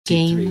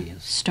Game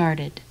is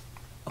started.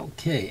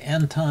 okay.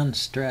 Anton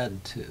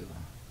Strad 2.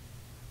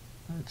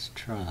 Let's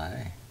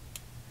try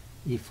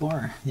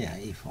e4. Yeah,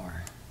 e4.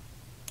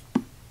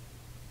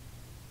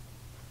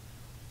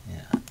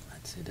 Yeah,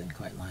 let's see. Didn't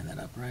quite line that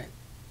up right.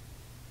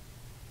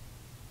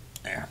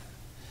 There.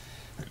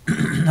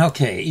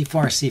 Okay, e4,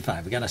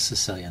 c5. We got a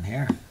Sicilian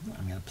here.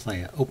 I'm going to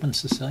play an open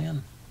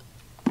Sicilian.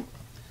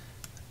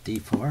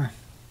 d4.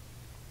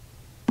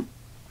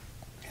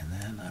 And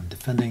then I'm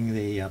defending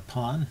the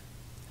pawn.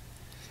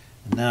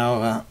 And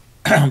now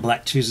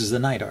black chooses the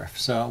Najdorf.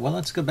 So, well,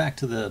 let's go back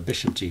to the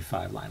bishop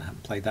g5 line. I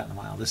haven't played that in a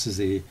while. This is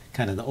the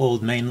kind of the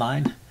old main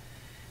line.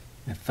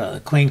 If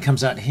the queen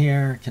comes out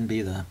here, it can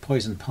be the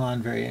poison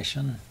pawn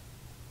variation.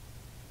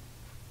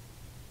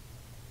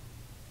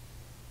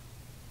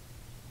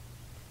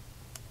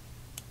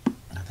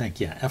 I think,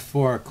 yeah,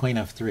 f4, queen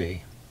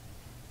f3.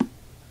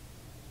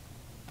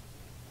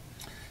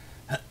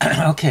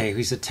 Okay,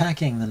 he's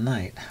attacking the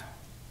knight,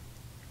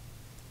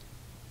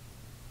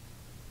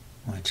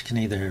 which can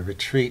either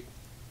retreat.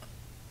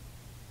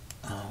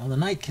 Well, the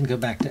knight can go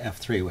back to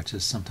f3, which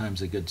is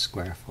sometimes a good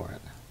square for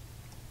it.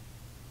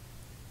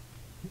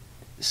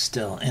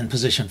 Still in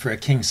position for a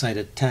kingside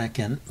attack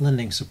and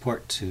lending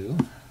support to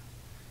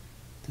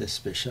this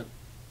bishop.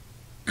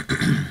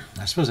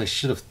 I suppose I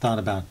should have thought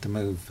about the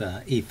move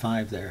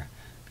e5 there,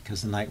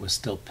 because the knight was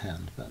still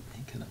pinned, but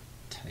he could have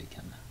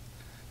taken.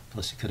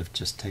 Plus he could have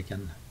just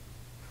taken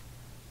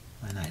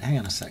my knight. Hang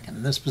on a second.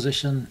 In this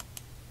position,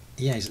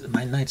 yeah,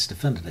 my knight's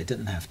defended. I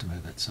didn't have to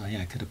move it, so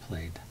yeah, I could have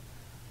played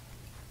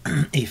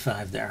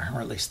e5 there,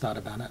 or at least thought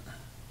about it.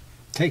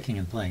 Taking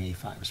and playing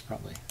e5 is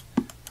probably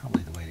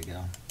the way to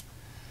go.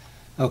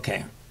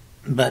 Okay,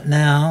 but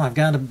now I've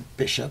got a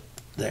bishop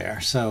there,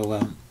 so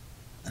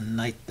a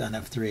knight on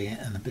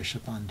f3 and a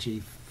bishop on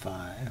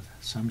g5.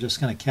 So I'm just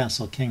going to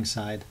castle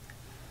kingside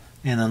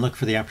and then look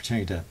for the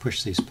opportunity to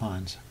push these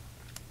pawns.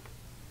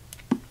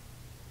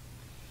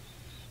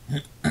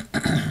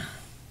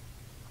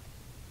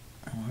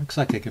 Looks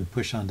like I can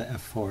push on to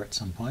f4 at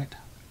some point.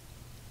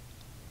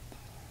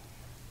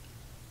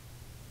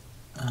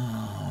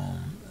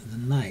 The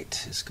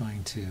knight is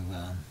going to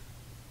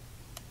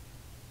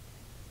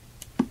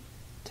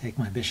take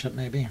my bishop,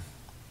 maybe.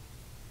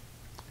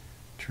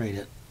 Trade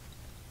it.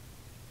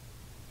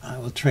 I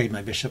will trade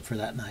my bishop for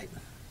that knight.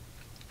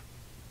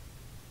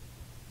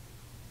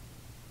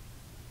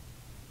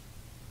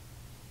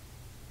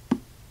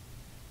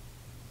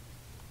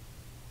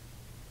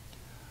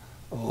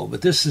 Oh,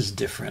 but this is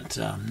different.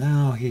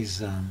 Now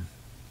he's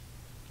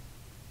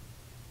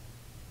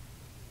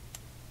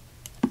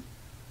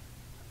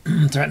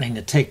threatening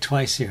to take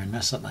twice here and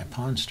mess up my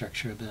pawn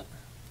structure a bit.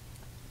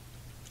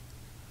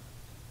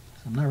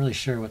 So I'm not really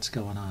sure what's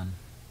going on.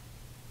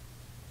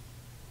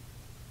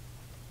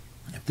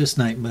 If this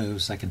knight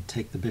moves, I can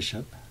take the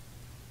bishop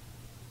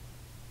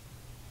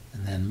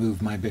and then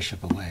move my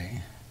bishop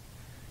away.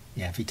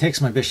 Yeah, if he takes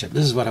my bishop,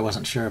 this is what I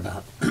wasn't sure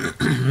about.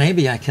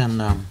 Maybe I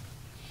can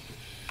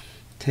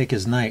take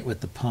his knight with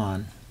the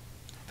pawn.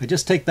 If I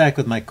just take back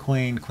with my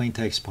queen, queen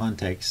takes, pawn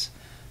takes,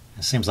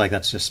 it seems like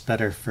that's just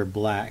better for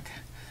black,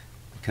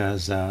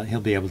 because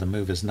he'll be able to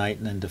move his knight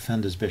and then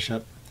defend his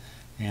bishop,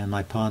 and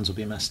my pawns will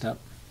be messed up.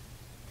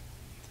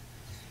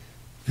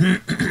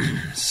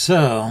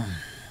 So,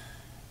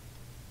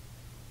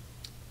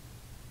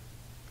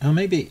 oh,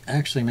 maybe,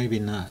 actually maybe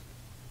not.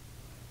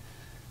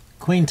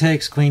 Queen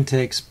takes,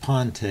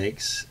 pawn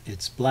takes.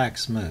 It's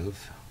black's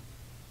move.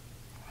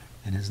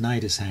 And his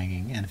knight is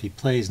hanging. And if he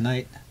plays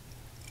knight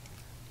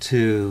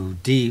to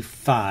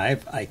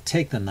d5, I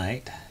take the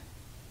knight.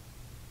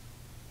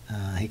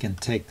 He can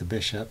take the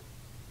bishop.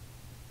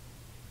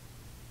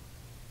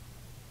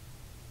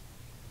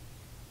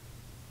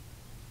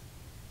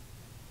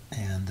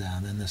 And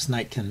then this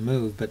knight can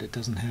move, but it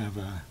doesn't have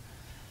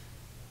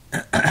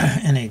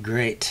any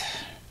great...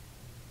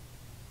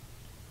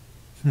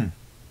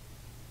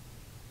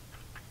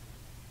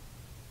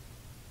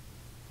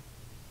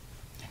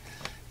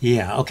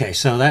 Yeah, okay,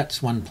 so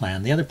that's one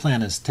plan. The other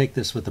plan is take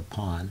this with the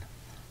pawn.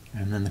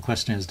 And then the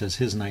question is, does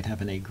his knight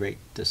have any great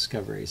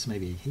discoveries?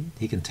 Maybe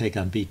he can take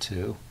on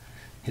b2,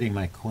 hitting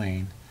my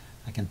queen.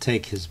 I can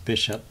take his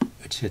bishop,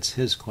 which hits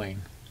his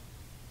queen.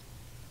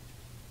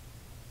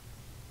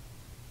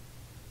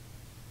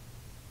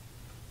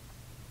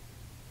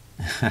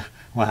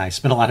 Well, I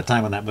spent a lot of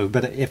time on that move,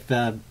 but if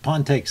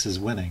pawn takes is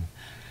winning,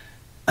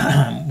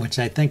 which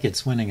I think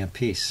it's winning a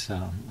piece,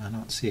 so I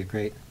don't see a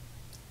great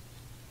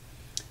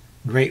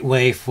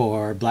way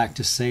for black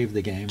to save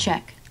the game.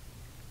 Check.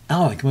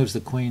 Oh, he moves the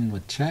queen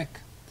with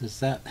check. Does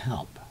that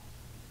help?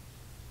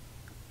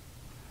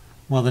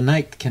 Well, the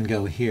knight can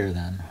go here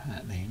then,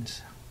 that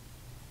means.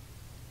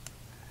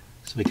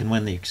 So we can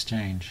win the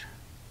exchange.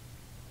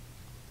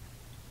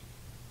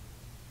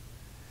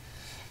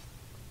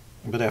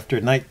 But after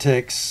knight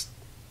takes,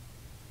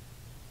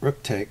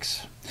 rook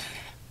takes,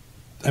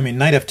 I mean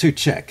knight f2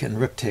 check and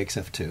rook takes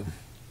f2.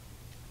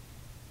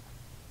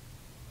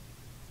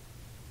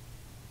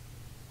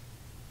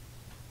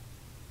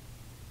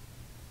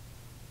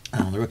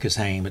 Oh, the rook is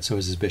hanging, but so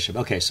is his bishop.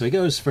 Okay, so he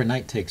goes for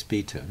knight takes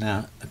b2.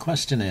 Now, the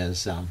question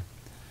is,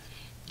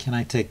 can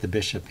I take the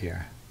bishop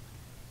here?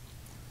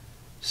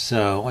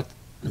 So what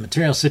the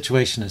material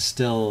situation is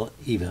still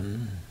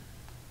even,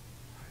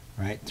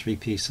 right? 3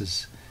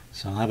 pieces.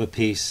 So I'll have a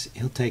piece.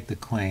 He'll take the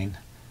queen.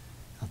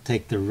 I'll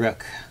take the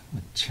rook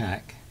with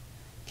check.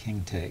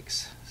 King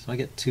takes. So I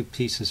get 2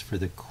 pieces for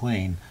the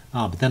queen.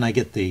 Oh, but then I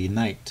get the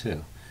knight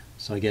too.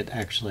 So I get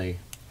actually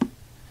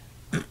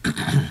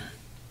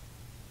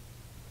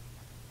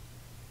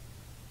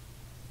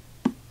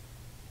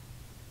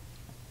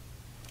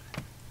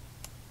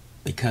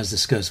because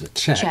this goes with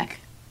check.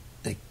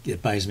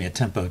 It buys me a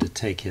tempo to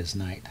take his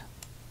knight.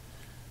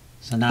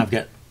 So now I've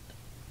got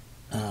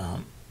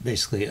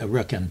basically a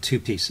rook and 2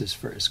 pieces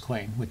for his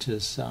queen, which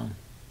is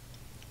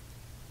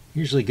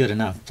usually good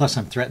enough. Plus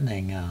I'm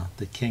threatening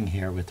the king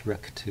here with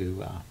rook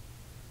to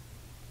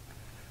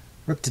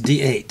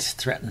d8.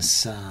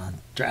 Threatens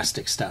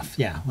drastic stuff.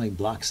 Yeah, well, he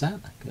blocks that.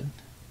 Good.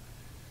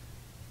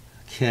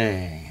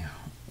 Okay.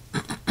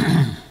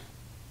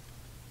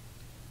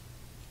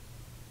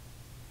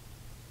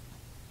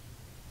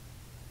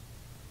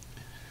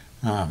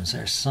 Is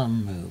there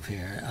some move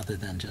here other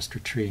than just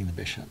retreating the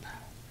bishop?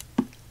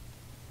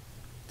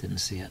 Didn't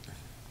see it.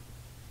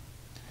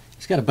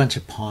 He's got a bunch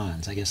of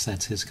pawns. I guess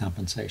that's his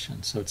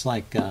compensation. So it's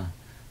like 1,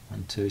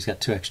 2. He's got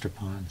 2 extra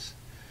pawns.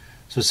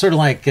 So it's sort of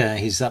like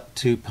he's up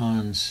 2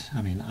 pawns.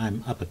 I mean,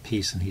 I'm up a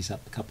piece and he's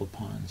up a couple of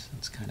pawns.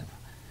 That's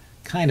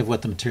kind of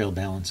what the material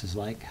balance is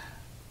like.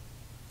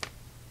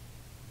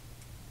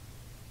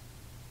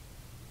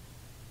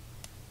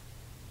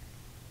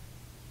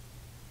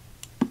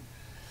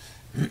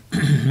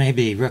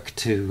 Maybe rook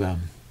to,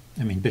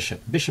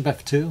 bishop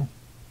f2,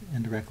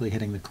 indirectly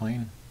hitting the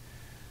queen.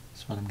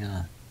 That's what I'm going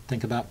to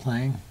think about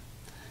playing.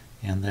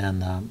 And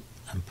then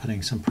I'm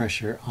putting some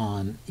pressure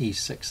on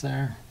e6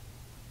 there.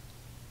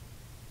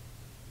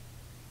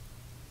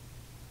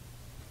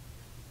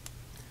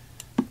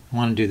 I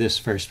want to do this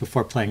first.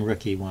 Before playing rook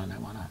e1, I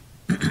want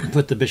to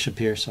put the bishop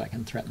here so I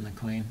can threaten the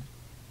queen.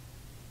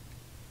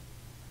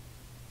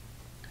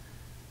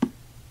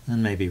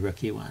 Then maybe rook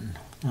e1.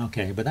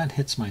 Okay, but that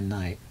hits my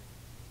knight.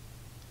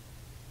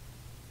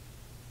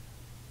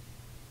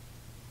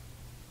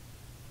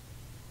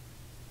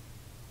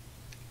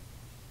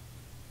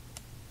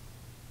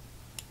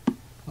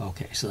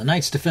 Okay, so the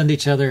knights defend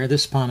each other.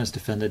 This pawn is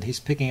defended.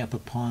 He's picking up a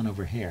pawn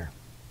over here.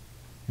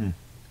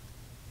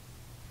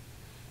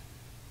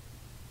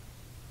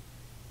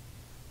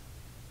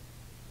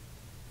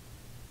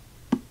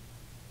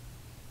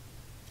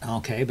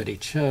 Okay, but he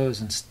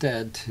chose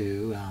instead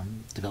to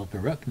develop a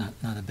rook. Not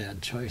a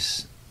bad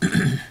choice.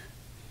 I'd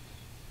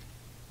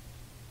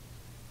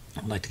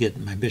like to get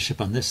my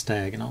bishop on this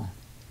diagonal.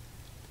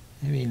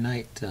 Maybe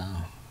knight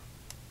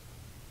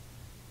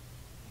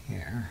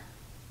here.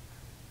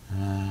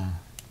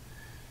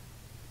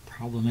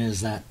 Problem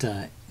is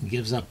that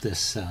gives up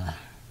this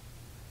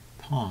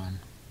pawn.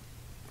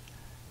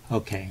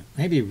 Okay,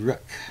 maybe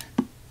rook.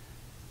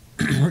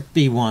 Rook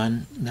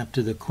b1.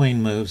 After the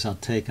queen moves, I'll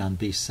take on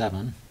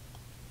b7.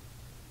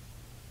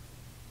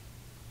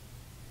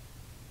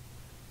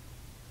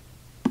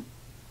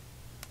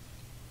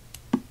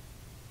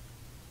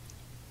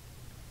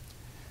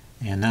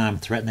 And now I'm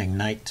threatening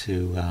knight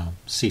to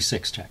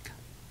c6 check,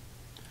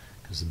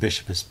 because the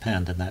bishop is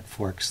pinned and that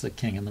forks the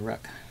king and the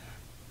rook.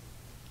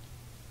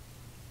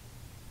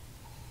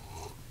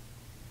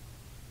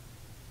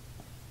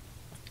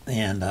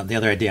 And the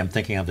other idea I'm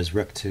thinking of is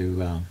rook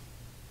to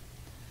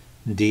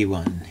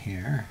d1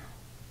 here.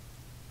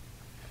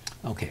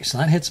 Okay, so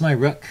that hits my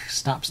rook,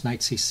 stops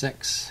knight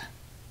c6,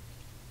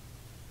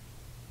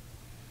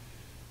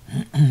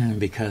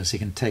 because he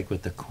can take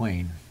with the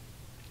queen.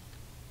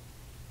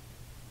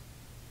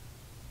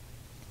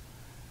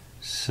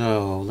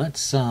 So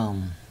let's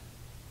oh,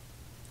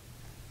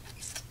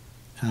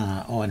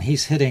 and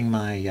he's hitting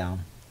my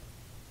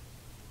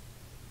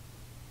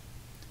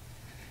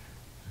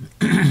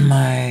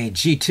my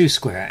g2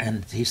 square,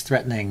 and he's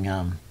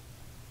threatening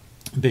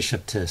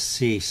bishop to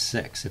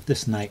c6. If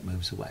this knight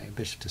moves away,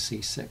 bishop to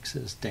c6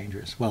 is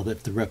dangerous. Well,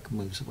 if the rook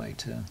moves away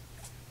too,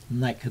 the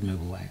knight could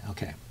move away.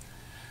 Okay,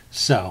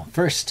 so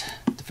first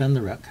defend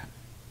the rook.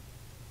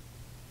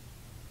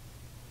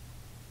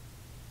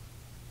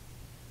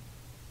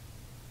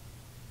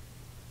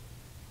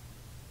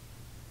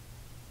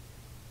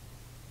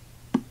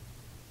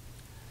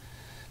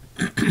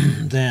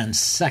 Then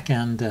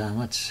second,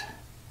 let's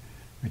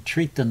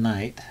retreat the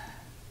knight,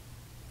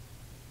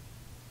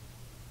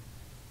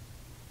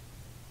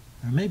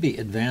 or maybe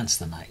advance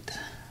the knight.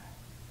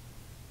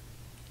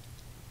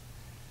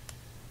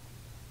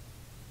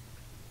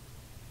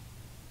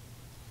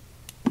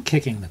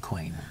 Kicking the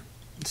queen.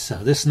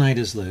 So this knight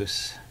is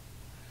loose,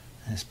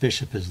 this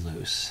bishop is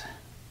loose,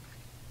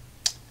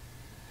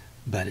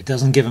 but it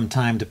doesn't give him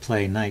time to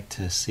play knight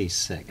to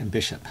c6, and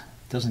bishop.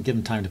 Doesn't give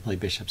him time to play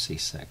bishop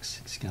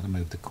c6. He's got to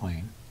move the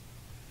queen.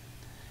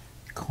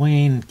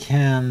 Queen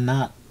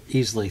cannot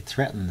easily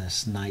threaten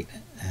this knight,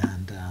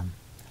 and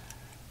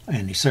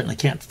And you certainly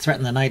can't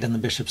threaten the knight and the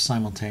bishop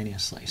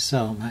simultaneously.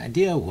 So my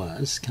idea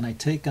was, can I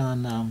take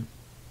on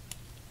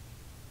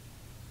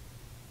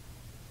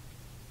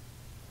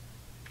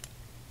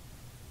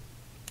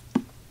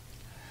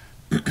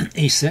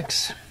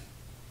e6,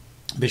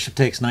 bishop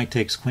takes, knight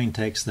takes, queen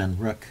takes, then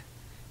rook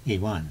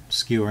e1,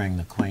 skewering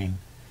the queen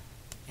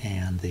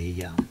and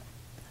the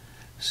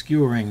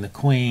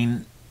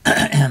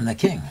and the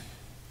king.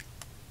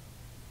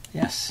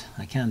 Yes,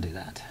 I can do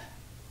that.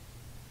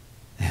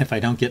 If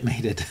I don't get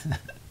mated.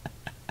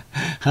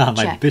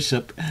 My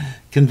bishop,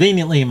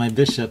 conveniently my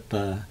bishop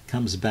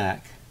comes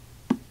back.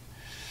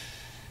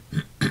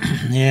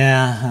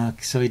 Yeah,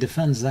 so he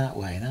defends that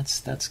way.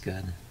 That's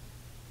good.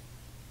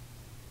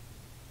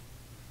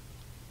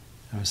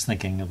 I was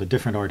thinking of a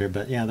different order,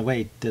 but yeah, the way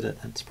he did it,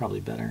 that's probably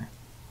better.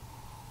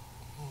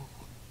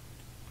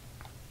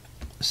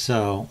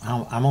 So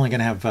I'm only going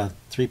to have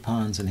 3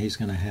 pawns, and he's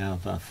going to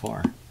have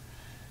 4.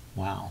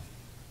 Wow.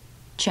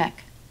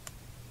 Check.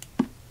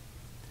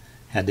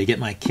 Had to get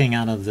my king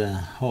out of the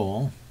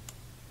hole.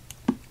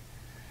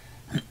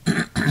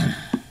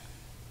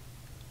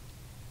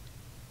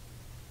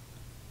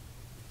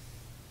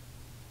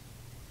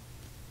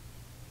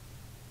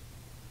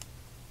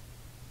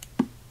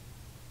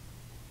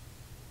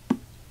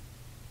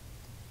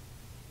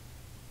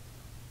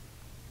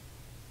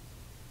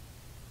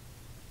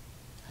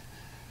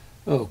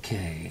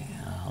 Okay,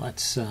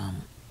 let's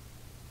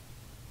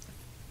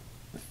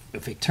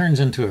if it turns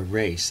into a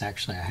race,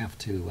 actually I have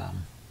to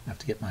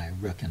get my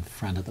rook in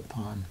front of the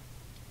pawn.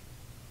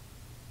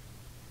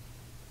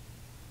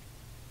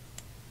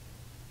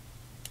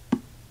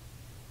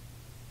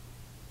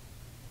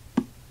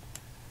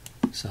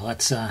 So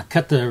let's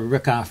cut the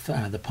rook off,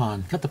 cut the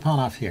pawn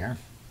off here.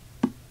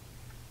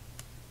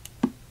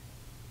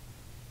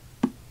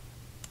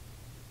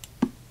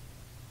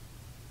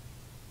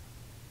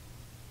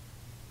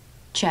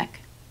 Check.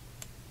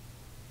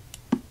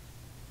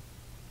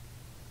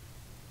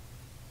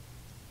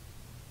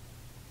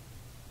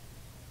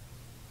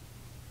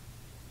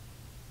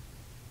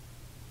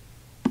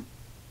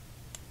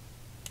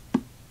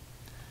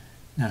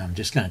 Now I'm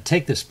just going to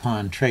take this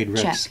pawn, trade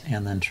rooks, Check.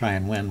 and then try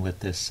and win with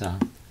this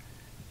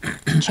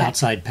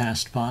outside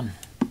passed pawn.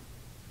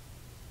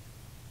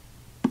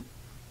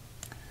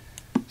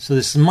 So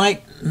this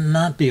might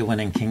not be a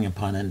winning king and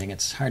pawn ending.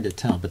 It's hard to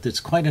tell, but it's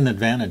quite an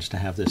advantage to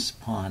have this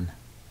pawn.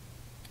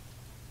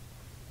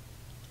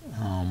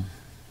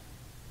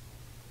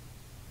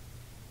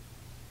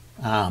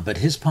 But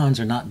his pawns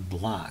are not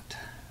blocked.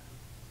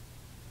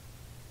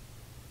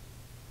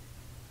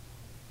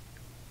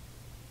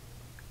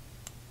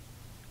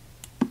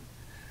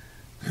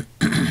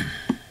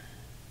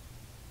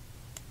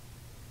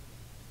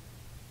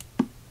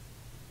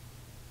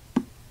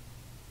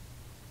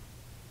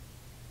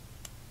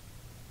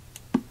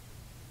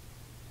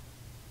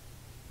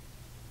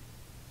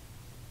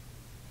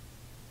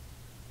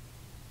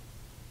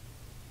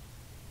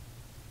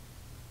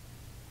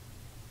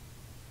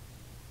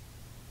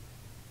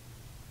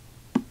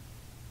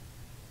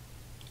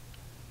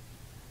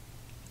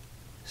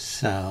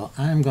 So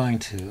I'm going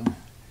to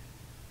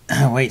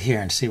wait here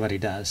and see what he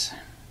does.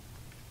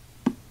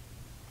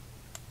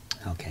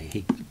 Okay,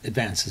 he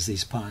advances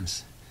these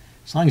pawns.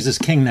 As long as this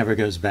king never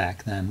goes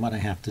back, then what I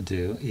have to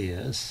do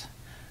is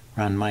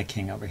run my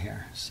king over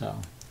here. So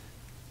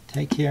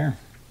take here,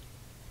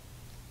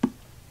 and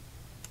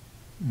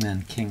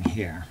then king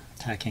here,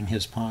 attacking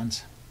his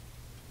pawns.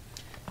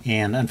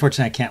 And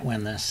unfortunately I can't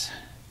win this,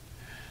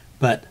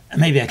 but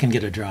maybe I can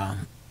get a draw.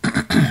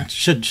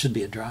 should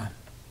be a draw.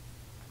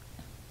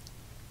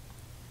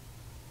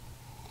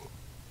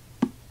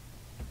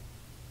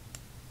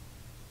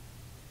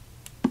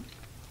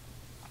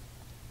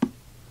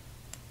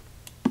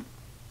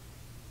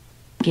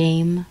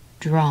 Game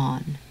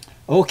drawn.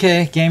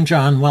 Okay, game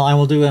drawn. Well, I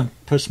will do a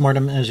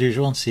postmortem as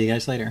usual. See you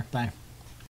guys later. Bye.